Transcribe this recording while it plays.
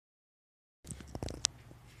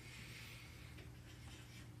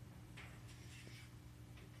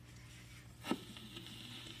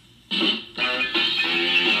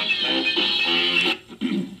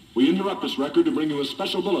interrupt this record to bring you a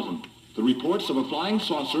special bulletin. The reports of a flying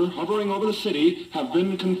saucer hovering over the city have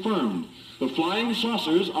been confirmed. The flying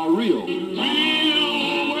saucers are real. Real,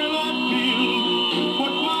 well I feel what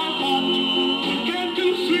my heart can't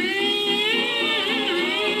conceal.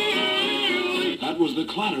 That was the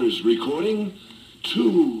Clatters recording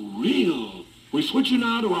Too Real. We switch you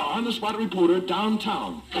now to our on-the-spot reporter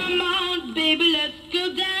downtown. Come on, baby, let's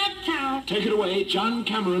go downtown. Take it away, John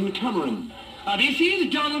Cameron. This is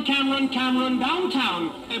John Cameron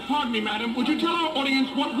downtown. Pardon me, madam. Would you tell our audience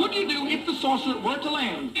what would you do if the saucer were to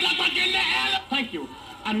land? Thank you.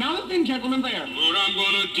 And now, ladies and gentlemen, there. What I'm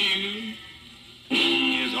gonna do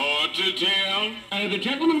is hard to tell. The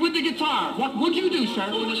gentleman with the guitar. What would you do, sir?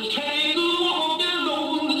 Just take a walk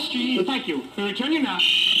along the street. Thank you. We return you now.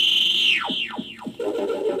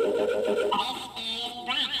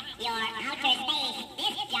 Your outer space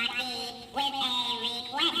disc jockey with a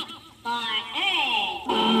request for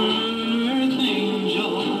Earth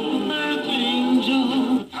Angel.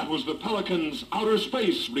 That was the Pelicans' Outer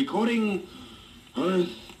Space recording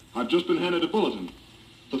Earth. I've just been handed a bulletin.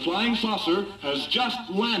 The flying saucer has just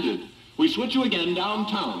landed. We switch you again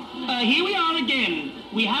downtown. Here we are again.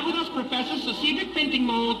 We have with us Professor Sir Cedric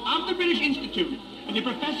Fentingmold of the British Institute. And the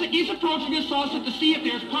professor is approaching the saucer to see if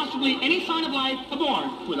there's possibly any sign of life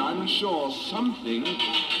aboard. Well, I'm sure something.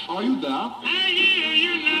 Are you there? I hear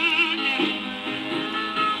you knocking,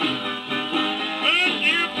 but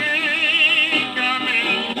you can't come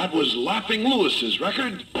in. That was Laughing Lewis's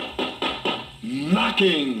record.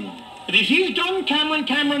 Knocking. This is John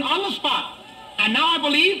Cameron on the spot. And now I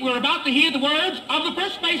believe we're about to hear the words of the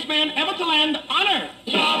first spaceman ever to land on Earth.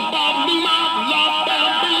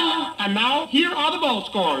 And now, here are the bowl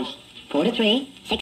scores. 4-3.